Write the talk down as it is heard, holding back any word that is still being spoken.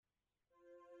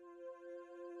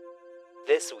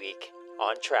This week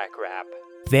on Track Wrap.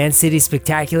 Van City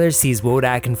Spectacular sees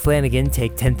Wodak and Flanagan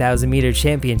take 10,000 meter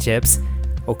championships.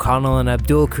 O'Connell and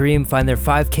Abdul Karim find their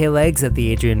 5K legs at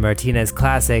the Adrian Martinez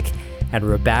Classic. And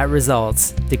Rabat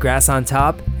results, DeGrasse on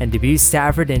top, and debut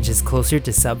Stafford inches closer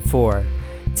to sub 4.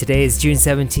 Today is June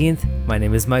 17th, my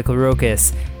name is Michael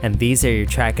Rokas, and these are your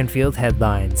track and field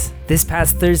headlines. This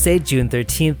past Thursday, June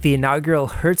 13th, the inaugural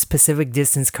Hertz Pacific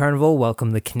Distance Carnival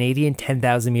welcomed the Canadian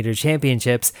 10,000 meter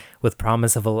championships with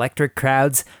promise of electric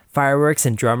crowds, fireworks,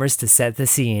 and drummers to set the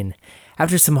scene.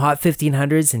 After some hot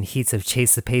 1500s and heats of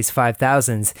Chase the Pace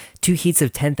 5000s, 2 heats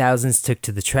of 10,000s took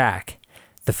to the track.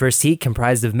 The first heat,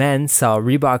 comprised of men, saw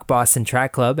Reebok Boston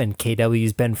Track Club and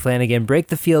KW's Ben Flanagan break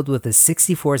the field with a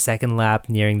 64-second lap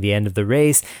nearing the end of the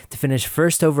race to finish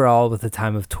first overall with a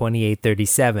time of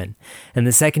 28:37. In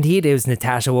the second heat, it was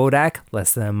Natasha Wodak,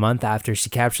 less than a month after she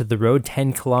captured the road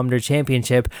 10-kilometer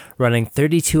championship, running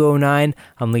 32:09,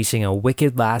 unleashing a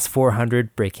wicked last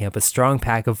 400, breaking up a strong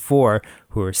pack of 4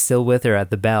 who were still with her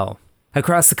at the bell.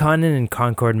 Across the continent in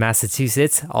Concord,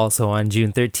 Massachusetts, also on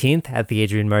June 13th at the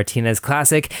Adrian Martinez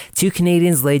Classic, 2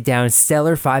 Canadians laid down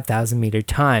stellar 5,000-meter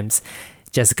times.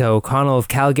 Jessica O'Connell of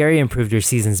Calgary improved her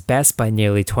season's best by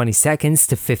nearly 20 seconds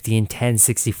to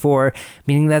 15:10.64,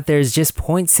 meaning that there's just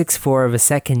 0.64 of a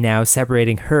second now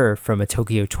separating her from a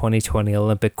Tokyo 2020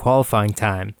 Olympic qualifying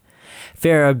time.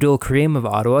 Farah Abdul Karim of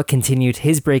Ottawa continued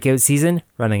his breakout season,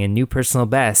 running a new personal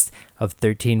best of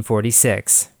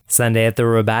 13:46. Sunday at the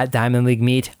Rabat Diamond League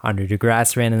meet, Andre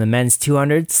DeGrasse ran in the men's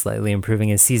 200, slightly improving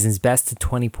his season's best to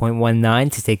 20.19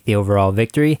 to take the overall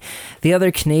victory. The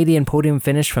other Canadian podium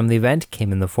finish from the event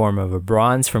came in the form of a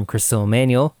bronze from Crystal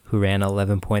Emanuel, who ran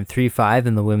 11.35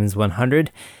 in the women's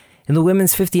 100. In the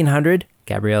women's 1500,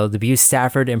 Gabrielle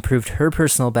Debus-Stafford improved her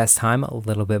personal best time a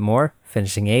little bit more,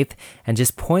 finishing 8th, and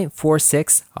just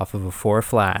 0.46 off of a 4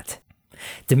 flat.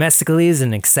 Domestically is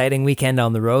an exciting weekend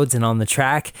on the roads and on the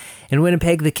track. In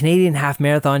Winnipeg, the Canadian Half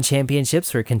Marathon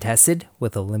Championships were contested,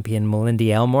 with Olympian Melindy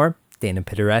Elmore, Dana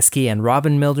Pidereski, and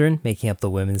Robin Mildren making up the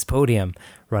women's podium,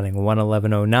 running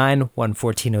 1:11.09,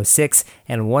 1:14.06,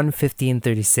 and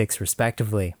 1:15.36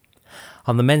 respectively.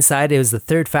 On the men's side, it was the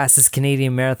third fastest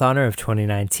Canadian marathoner of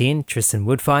 2019, Tristan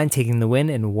Woodfine, taking the win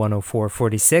in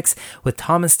 1:04.46, with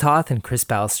Thomas Toth and Chris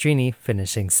Balestrini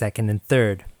finishing second and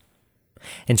third.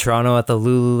 In Toronto at the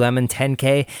Lululemon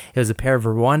 10K, it was a pair of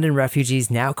Rwandan refugees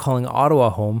now calling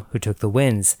Ottawa home who took the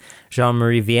wins.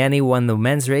 Jean-Marie Vianney won the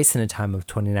men's race in a time of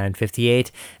 29:58,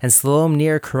 and Salome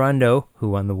Nir Karundo, who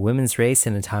won the women's race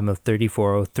in a time of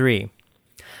 34:03.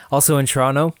 Also in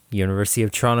Toronto, University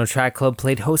of Toronto Track Club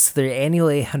played host to their annual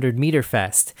 800-meter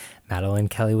fest. Madeline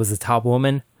Kelly was the top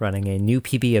woman, running a new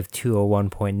PB of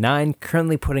 2:01.9,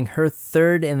 currently putting her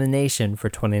third in the nation for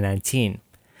 2019.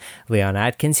 Leon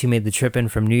Atkins, who made the trip in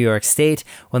from New York State,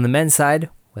 won the men's side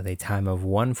with a time of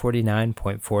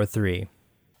 1:49.43.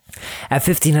 At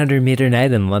 1500-meter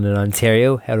night in London,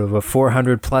 Ontario, out of a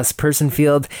 400-plus person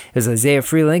field, it was Isaiah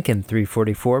Freelink in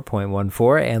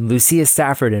 3:44.14 and Lucia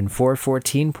Stafford in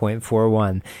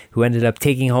 4:14.41, who ended up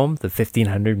taking home the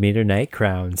 1500-meter night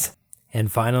crowns.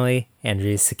 And finally,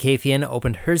 Andrea Sakafian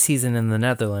opened her season in the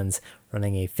Netherlands,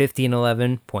 running a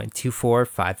 15:11.24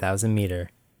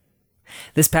 5,000-meter.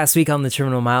 This past week on the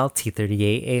Terminal Mile,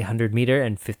 T38 800-meter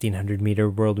and 1500-meter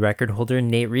world record holder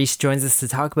Nate Reese joins us to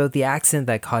talk about the accident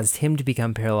that caused him to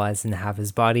become paralyzed in half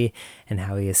his body and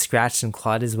how he has scratched and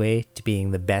clawed his way to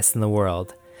being the best in the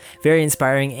world. Very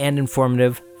inspiring and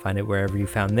informative. Find it wherever you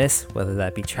found this, whether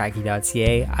that be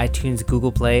Tracky.ca, iTunes,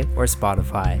 Google Play, or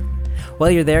Spotify.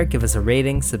 While you're there, give us a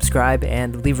rating, subscribe,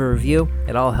 and leave a review.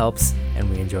 It all helps, and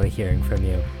we enjoy hearing from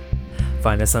you.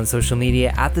 Find us on social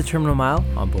media at The Terminal Mile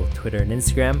on both Twitter and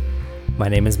Instagram. My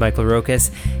name is Michael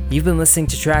Rokas. You've been listening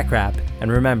to Track Wrap,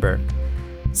 and remember,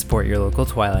 support your local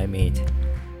Twilight meet.